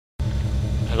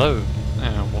Hello,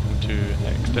 and welcome to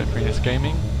Extemporaneous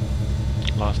Gaming.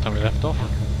 Last time we left off,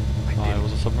 I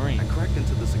was a submarine. I cracked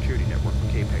into the security network for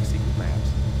K-PAX Secret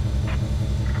Labs.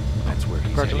 That's where he's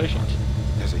Congratulations. heading.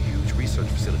 There's a huge research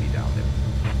facility down there.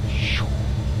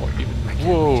 What even? I can't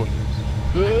Whoa! reach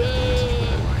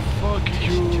Fuck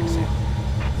you. you! Checks in.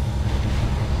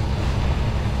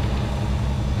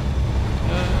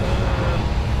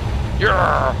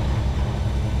 Yeah!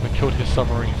 I killed his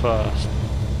submarine first.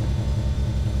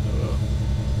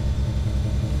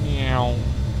 Meow.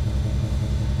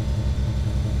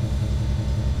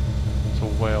 It's a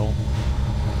whale.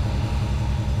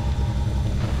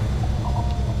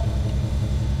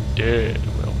 Dead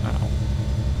whale now.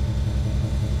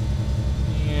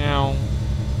 Meow.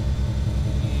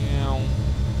 Meow.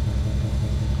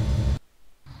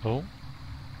 Oh.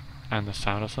 And the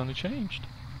sound has suddenly changed.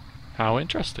 How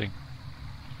interesting.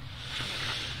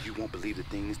 You won't believe the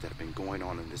things that have been going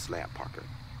on in this lab, Parker.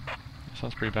 That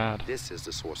sounds pretty bad. This is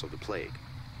the source of the plague.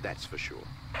 That's for sure.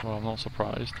 Well, I'm not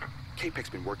surprised. K-PAC's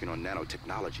been working on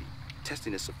nanotechnology,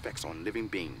 testing its effects on living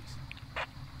beings.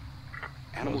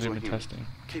 Animals What are was even human. testing?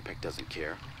 K-PAC doesn't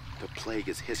care. The plague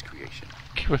is his creation.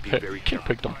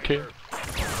 K-PAC don't care.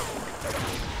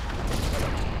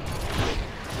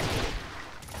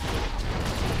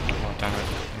 Oh damn it,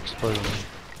 exploding.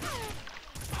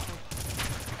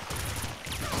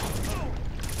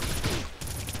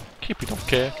 K-PAC don't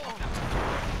care.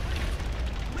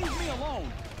 Leave me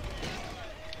alone.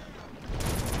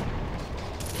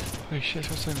 Holy shit, it's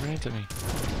got some grenades at me.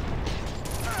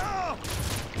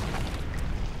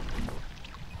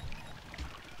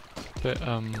 Bit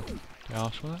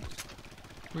harsh for that.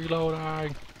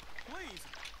 Reloading. Please,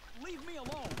 leave me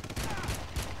alone.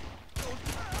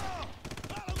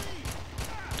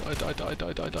 Die.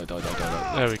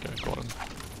 There we go, got him.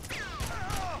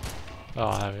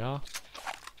 Oh, there we are.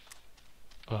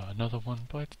 Another one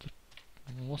bites the...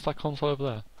 What's that console over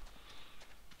there?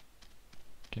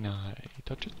 Can I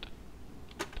touch it?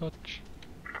 Touch.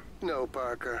 No,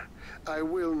 Parker. I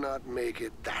will not make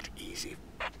it that easy.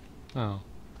 Oh.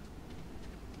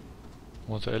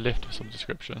 Was it a lift of some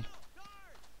description?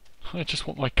 I just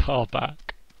want my car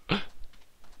back.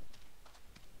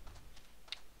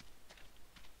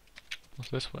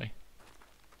 What's this way?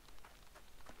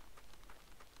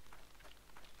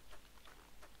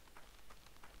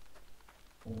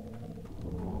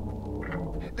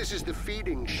 This is the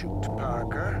feeding chute,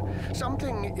 Parker.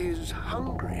 Something is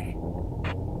hungry.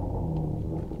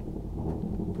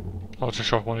 I was just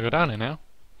sure I want to go down here now.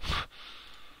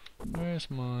 Where's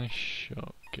my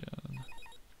shotgun?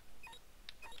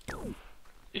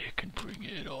 You can bring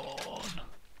it on.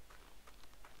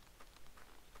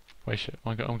 Wait, shit,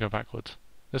 I'm going backwards.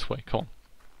 This way, come on.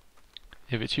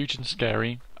 If it's huge and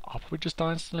scary, I'll probably just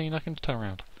die instantly and I can turn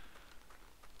around.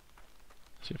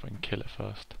 See if I can kill it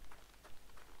first.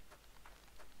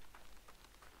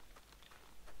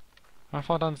 How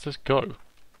far down does this go?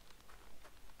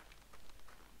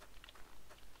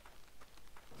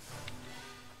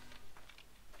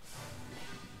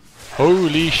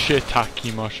 Holy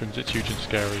shiitake mushrooms, it's huge and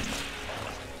scary.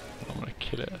 I'm gonna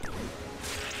kill it.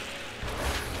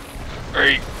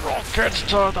 8 rockets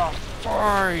to the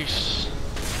face!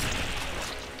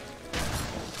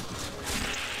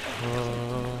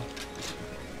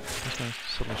 Where's my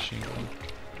submachine gun?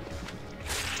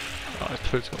 Oh, I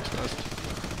thought it's got first.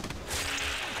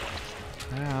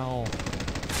 Ow.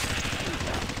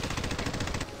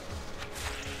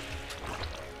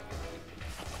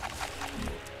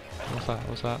 What's that?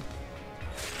 What's that?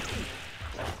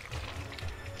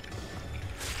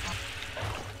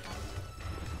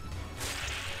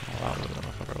 Oh, that was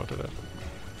enough. I forgot to do it.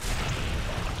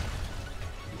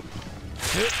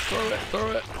 Hit! Throw it! Throw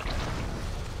it!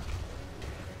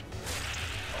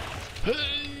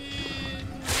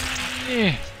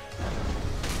 Yeah.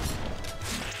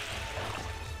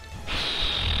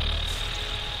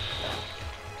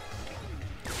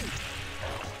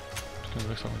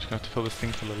 Looks like I'm just going to have to fill this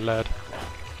thing full of lead.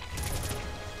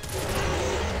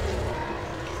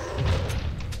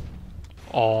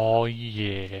 Oh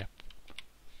yeah.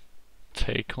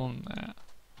 Take on that.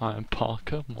 I am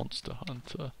Parker, Monster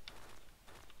Hunter.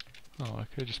 Oh, I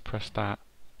could just press that.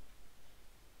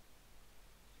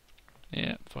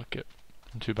 Yeah, fuck it.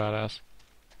 I'm too badass.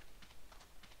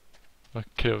 I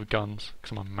kill it with guns,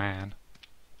 because I'm a man.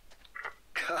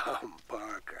 Come,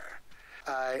 Parker.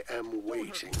 I am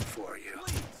waiting for you.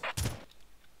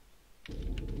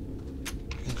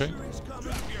 Okay.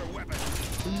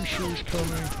 Are you sure he's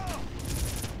coming?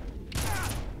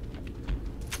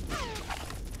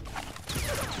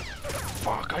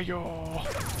 Fuck you!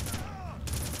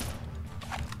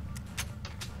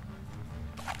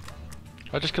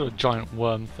 I just killed a giant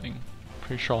worm thing.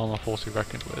 Pretty sure I'm a force to be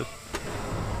reckoned with.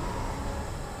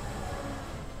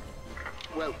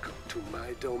 Welcome to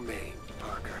my domain,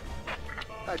 Parker.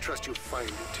 I trust you'll find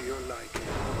it to your liking.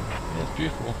 Yeah, it's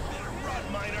beautiful.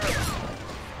 Run, Miner!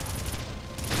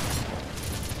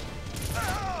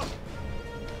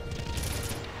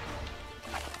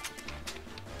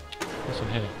 What's in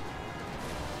here?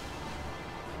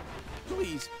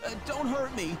 Please, don't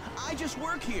hurt me. I just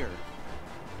work here.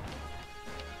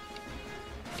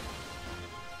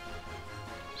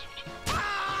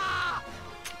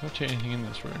 Not anything in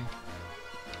this room.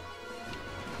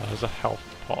 There's a health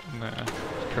pot in there. That's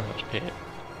pretty much it.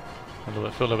 I feel a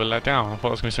little bit let down. I thought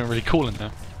there was going to be something really cool in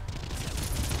there.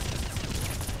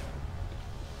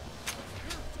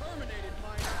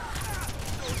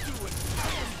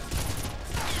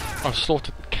 I've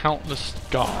slaughtered countless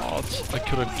guards. I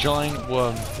killed a giant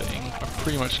worm thing. I've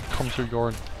pretty much come through your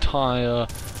entire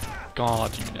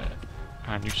guard unit.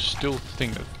 And you still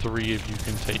think that 3 of you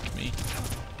can take me.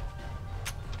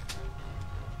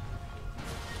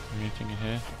 Anything in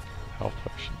here? Health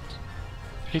potions.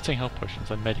 I hate saying health potions,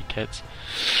 they're medikits.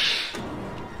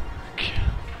 Okay.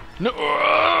 No!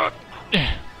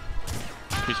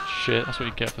 Piece of shit, that's what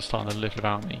you get for starting to live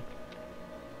without me.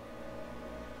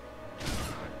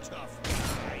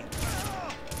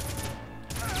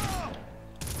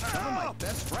 Some of my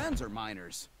best friends are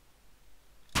miners.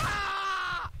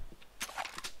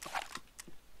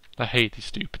 I hate these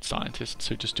stupid scientists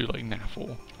who just do like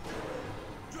NAFL.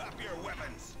 Drop your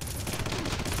weapons.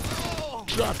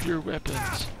 Drop your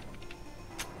weapons.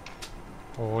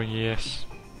 Oh yes.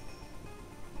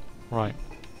 Right.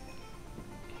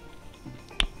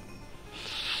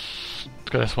 Let's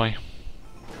go this way.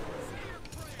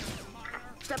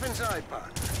 Step inside,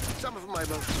 Parker. Some of my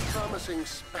most promising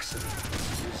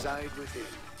specimens reside within.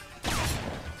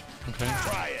 Okay.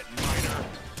 Try it, Miner.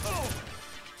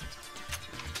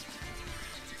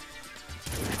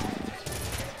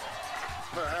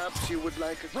 Perhaps you would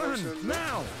like a closer look.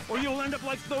 Now, or you'll end up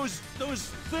like those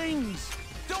things.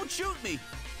 Don't shoot me.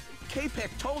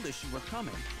 K-Peck told us you were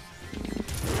coming.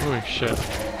 Holy shit. He's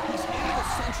in the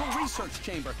Central Research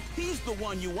Chamber. He's the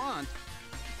one you want.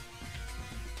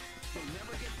 You'll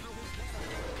never get through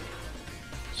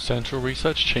his Central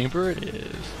Research Chamber it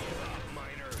is.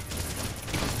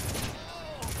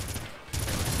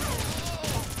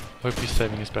 Hope he's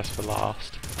saving his best for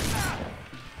last.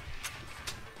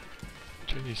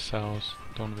 Check these cells.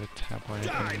 Don't want to be attacked by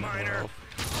anything in the world.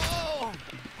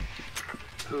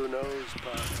 Who knows,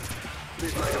 Parker?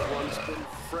 These might have once been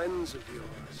friends of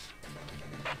yours.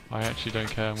 I actually don't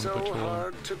care. I'm gonna So butcher them.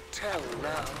 hard to tell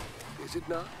now, is it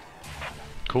not?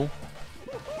 Cool.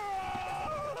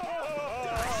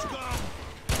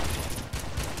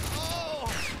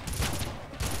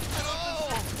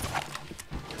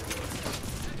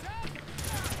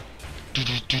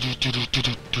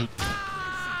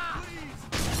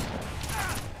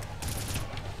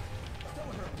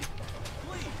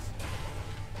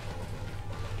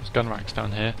 There's gun racks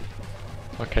down here.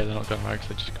 Okay, they're not gun racks,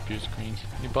 they're just computer screens.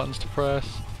 Any buttons to press?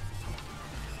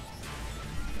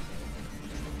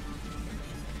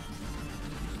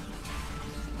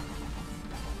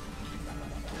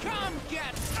 Come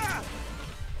get.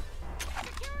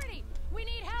 Security! We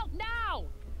need help now!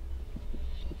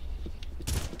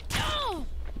 No!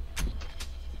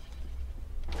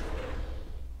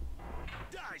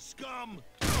 Die, scum!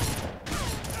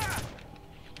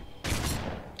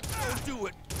 Don't do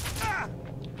it!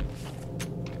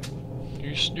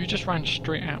 You just ran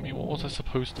straight at me. What was I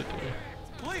supposed to do?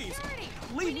 Please, Security!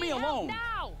 leave me alone!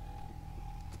 Now!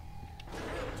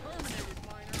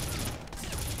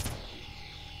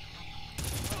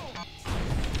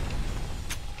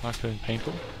 That's feeling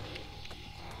painful.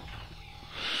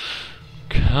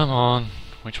 Come on.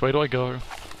 Which way do I go?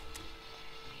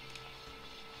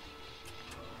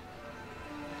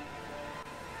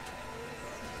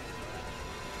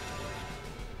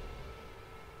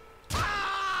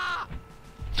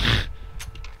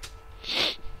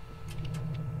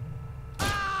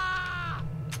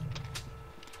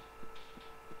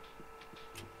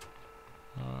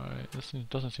 Alright, this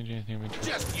doesn't seem to be anything of interest.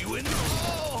 Just you and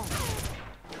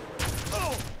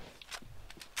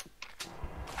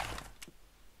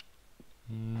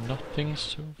Nothing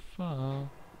so far.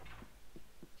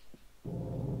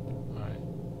 Alright,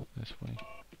 this way.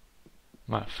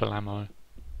 Might have full ammo.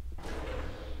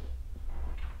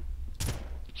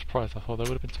 Surprised, I thought there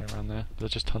would have been something around there.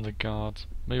 There's just tons of guards.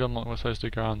 Maybe I'm not supposed to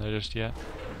go around there just yet.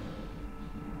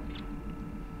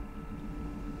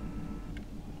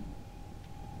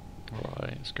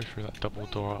 Alright, let's go through that double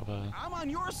door up there. I'm on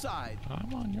your side.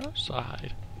 I'm on your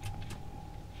side.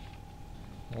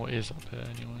 What is up here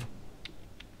anyway?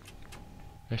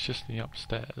 It's just the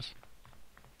upstairs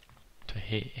to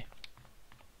here.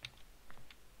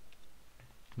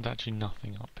 There's actually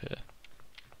nothing up here.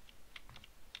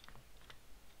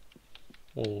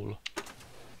 All.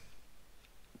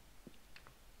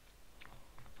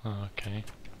 Oh, okay.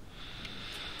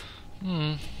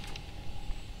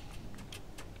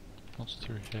 What's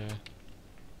through here?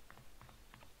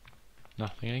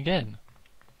 Nothing again.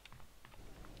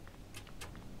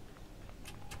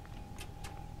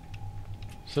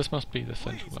 So this must be the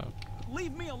central lab.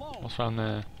 Leave me alone. What's around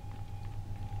there?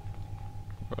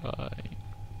 Right.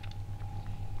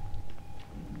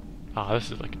 Ah,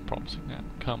 this is like a promising now.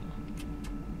 Come on.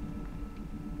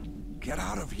 Get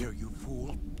out of here, you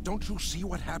fool. Don't you see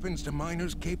what happens to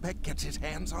miners Capek gets his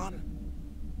hands on?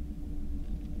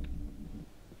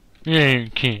 Yeah, you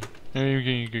can't.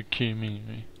 You could kill me,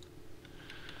 right?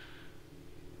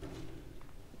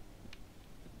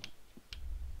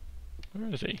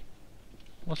 Where is he?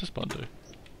 What's this button do?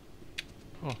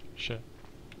 Oh, shit.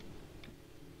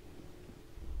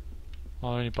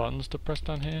 Are there any buttons to press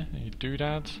down here? Any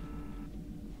doodads?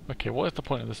 Okay, what is the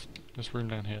point of this room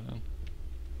down here then?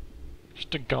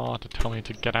 Just a guard to tell me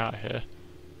to get out of here.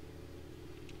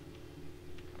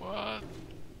 What?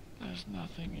 There's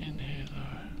nothing in here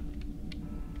though.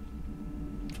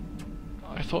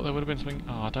 I thought there would have been something.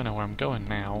 Oh, I don't know where I'm going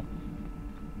now.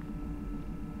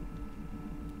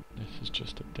 This is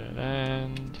just a dead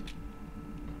end.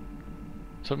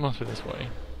 So it must be this way.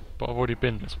 But I've already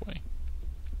been this way.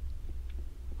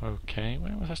 Okay,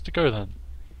 where was I supposed to go then?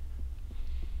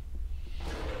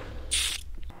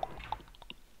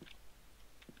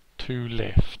 To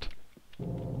left.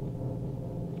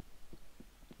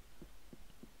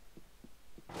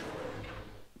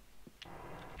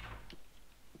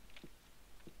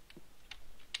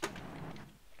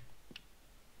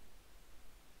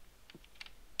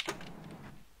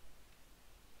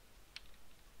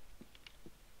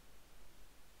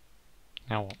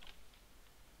 Now what?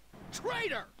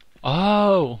 Traitor!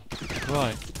 Oh!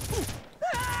 Right.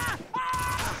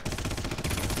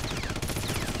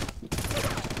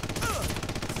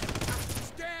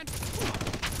 Stand!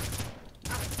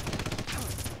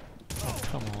 Oh,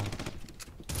 come on.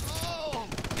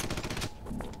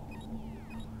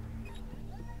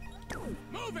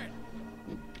 Move it!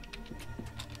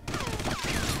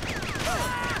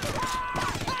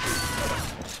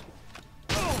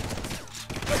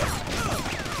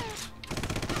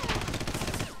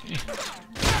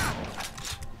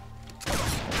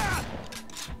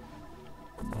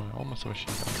 Right, almost wish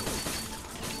you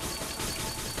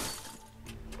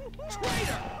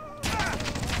Traitor!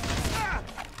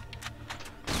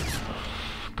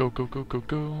 Go, go, go, go,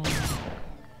 go.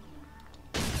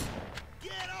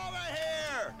 Get over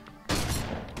here!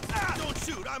 Don't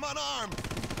shoot, I'm unarmed!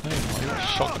 Hey, why you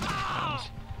shotgun hands?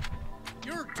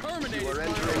 You're You terminated. are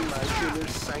entering my inner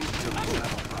sanctum now,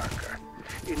 Parker.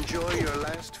 Enjoy your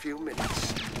last few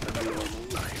minutes of normal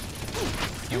life.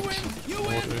 You Thanks. win! You Will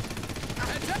win! do.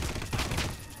 Heads up!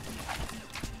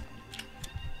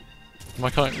 Am I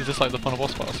kind is this like the final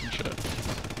boss fight or some shit?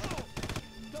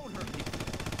 Don't hurt me.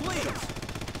 Please!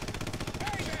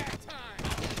 Payback time!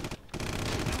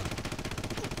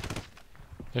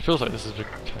 It feels like this is a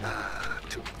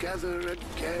Together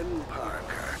again,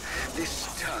 Parker.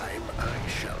 This time I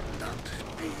shall not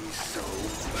be so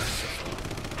merciful.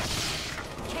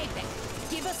 Capek,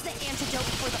 give us the antidote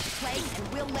for the plague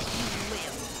and we'll let you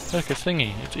live. look, it's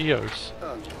thingy, it's Eos.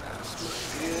 Alas,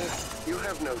 my dear, you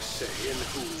have no say in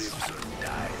who lives or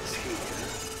dies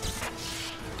here.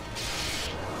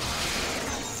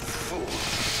 Fool!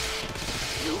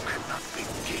 You cannot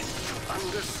begin to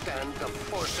understand the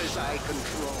forces I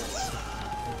control.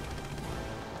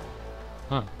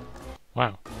 Huh.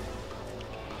 Wow.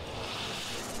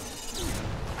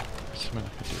 Something I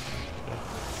could do.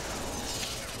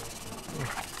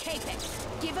 Capek,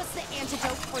 give us the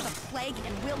antidote for the plague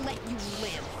and we'll let you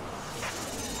live.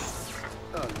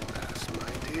 Alas,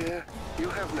 my dear, you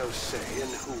have no say in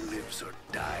who lives or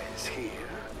dies here.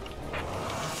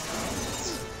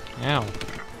 Ow.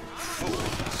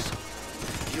 Fools!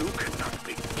 You cannot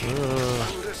begin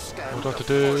to understand what do I have the to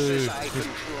do? forces I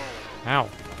control. Ow.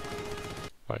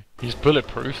 Right, he's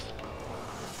bulletproof.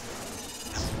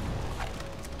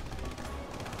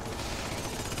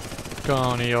 Go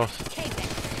on, Eos.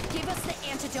 Capek, give us the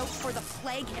antidote for the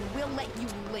plague and we'll let you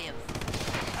live.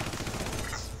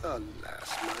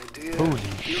 Alas, my dear, Holy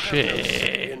you have no say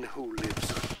shit. in who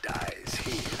lives or dies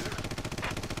here.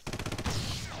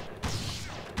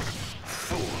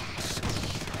 Fools!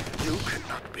 You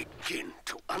cannot begin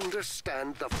to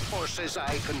understand the forces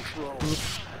I control.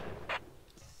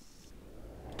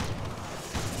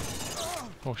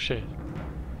 Oh shit.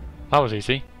 That was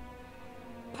easy.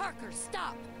 Parker,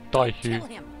 stop! Die, Kill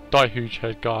him! Die, huge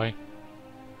head guy.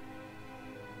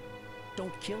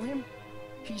 Don't kill him?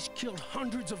 He's killed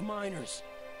hundreds of miners.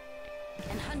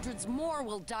 And hundreds more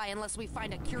will die unless we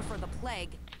find a cure for the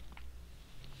plague.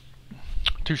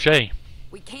 Touche.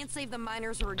 We can't save the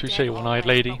miners who are Touche, dead one-eyed already,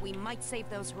 lady. but we might save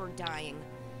those who are dying.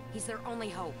 He's their only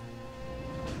hope.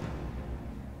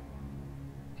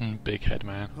 Big head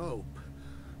man. Hope?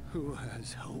 Who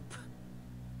has hope?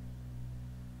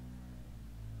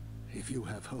 If you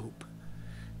have hope,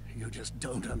 you just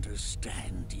don't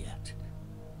understand yet.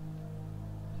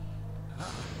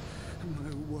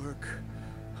 My work,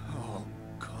 all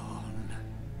gone.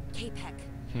 Capek,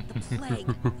 the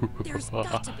plague. There's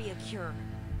got to be a cure.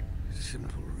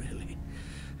 Simple, really.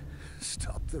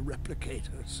 Stop the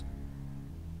replicators.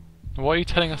 What are you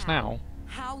telling us now?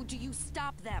 How do you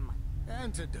stop them?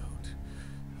 Antidote,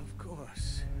 of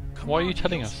course. Why are you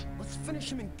telling us? Let's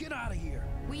finish him and get out of here.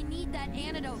 We need that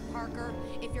antidote, Parker.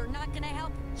 If you're not gonna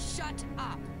help, shut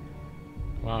up.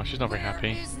 Wow, she's not very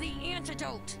happy. Where is the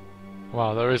antidote?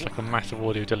 Wow, there is like a massive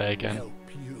audio delay again. Help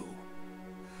you.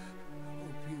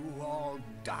 Hope you all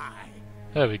die.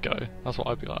 There we go. That's what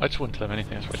I'd be like. I just wouldn't tell him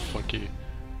anything. I just like, fuck you.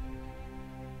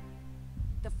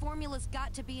 The formula's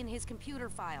got to be in his computer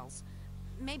files.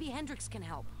 Maybe Hendrix can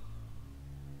help.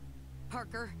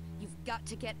 Parker, you've got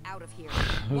to get out of here.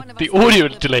 One of The us has audio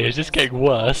to live delay with is just this. getting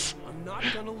worse. I'm not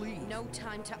gonna leave. No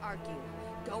time to argue.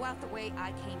 Go out the way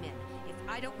I came in. If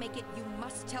I don't make it, you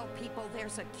must tell people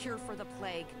there's a cure for the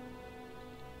plague.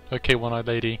 Okay, one-eyed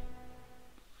lady.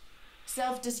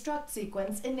 Self-destruct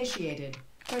sequence initiated.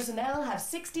 Personnel have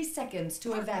 60 seconds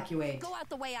to evacuate. Go out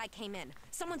the way I came in.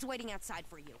 Someone's waiting outside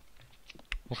for you.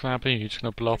 What's gonna happen? You're just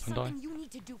gonna blow up There's and die? something you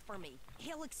need to do for me.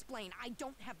 He'll explain. I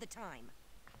don't have the time.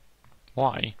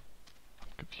 Why? I'm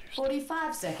confused.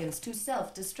 45 seconds to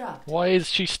self-destruct. Why is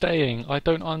she staying? I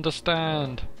don't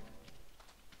understand.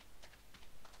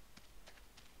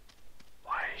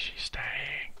 Why is she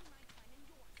staying?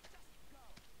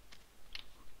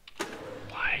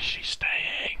 Why is she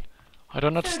staying? I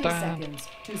don't 30 understand. seconds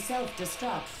to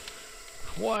self-destruct.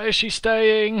 Why is she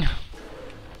staying?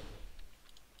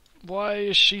 Why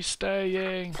is she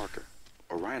staying? Parker,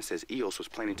 Orion says EOS was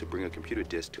planning to bring a computer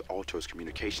disk to Alto's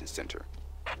communications center.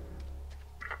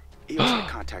 EOS had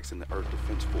contacts in the Earth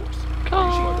Defense Force. She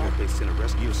thought they sent a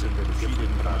rescue You said that if she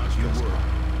didn't come, you were.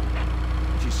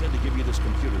 She said to give you this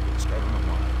computer disk. I don't know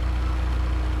why.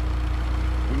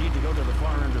 We need to go to the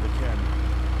far end of the canyon.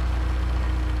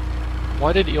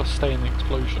 Why did Eos stay in the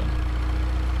explosion?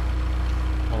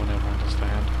 I will never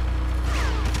understand.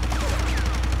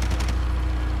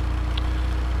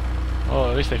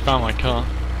 Oh, at least they found my car.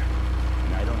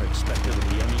 And I don't expect it to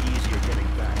be any easier getting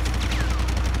back.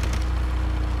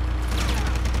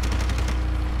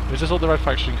 Is this all the Red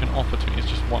Faction can offer to me? It's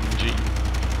just 1G.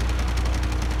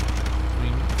 I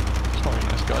mean, it's not very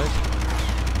nice, guys.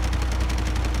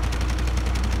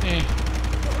 Eh.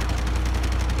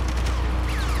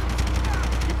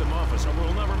 Keep them off us or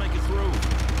we'll never make it through.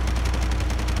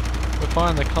 We're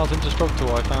fine, the car's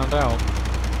indestructible, I found out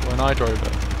when I drove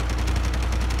it.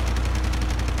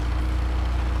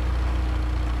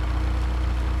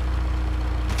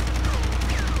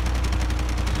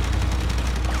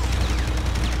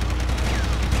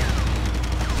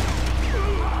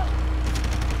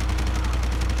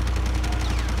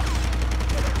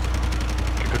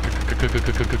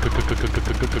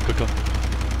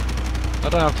 I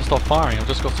don't have to stop firing, I've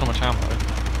just got so much ammo.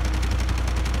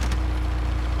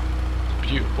 It's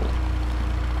beautiful.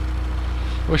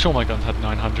 I wish all my guns had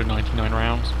 999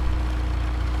 rounds.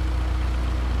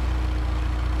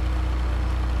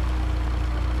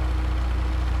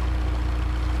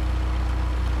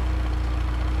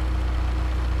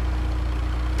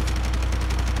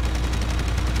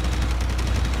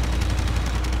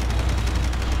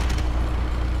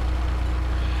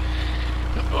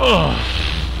 Ugh.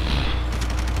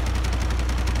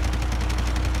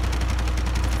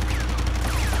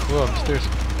 Whoa, upstairs.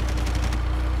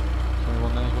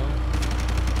 Anyone there as well?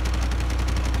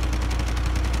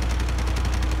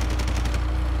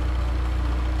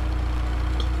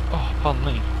 Oh, pardon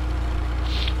me.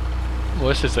 Well,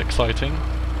 this is exciting.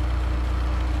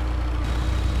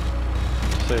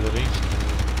 To say the least.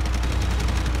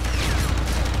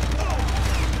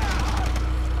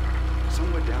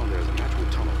 Somewhere down there is a natural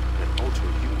tunnel that Alto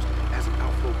used as an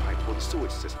outflow pipe for the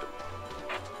sewage system.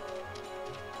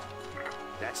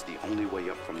 That's the only way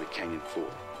up from the canyon floor.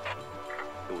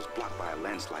 It was blocked by a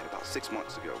landslide about 6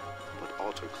 months ago, but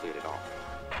Alto cleared it off.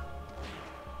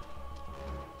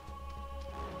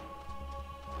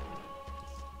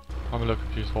 I'm a little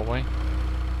confused, what way?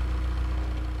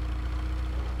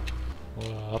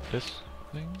 Up this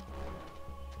thing?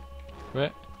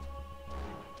 Where?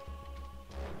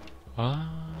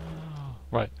 Ah,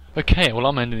 right. Okay, well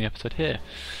I'm ending the episode here.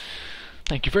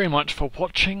 Thank you very much for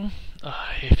watching.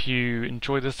 If you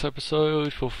enjoyed this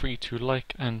episode, feel free to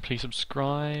like and please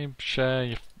subscribe,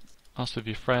 share us with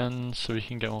your friends so we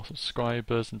can get more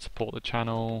subscribers and support the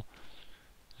channel.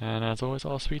 And as always,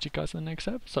 I'll speak to you guys in the next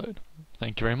episode.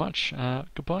 Thank you very much.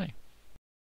 Goodbye.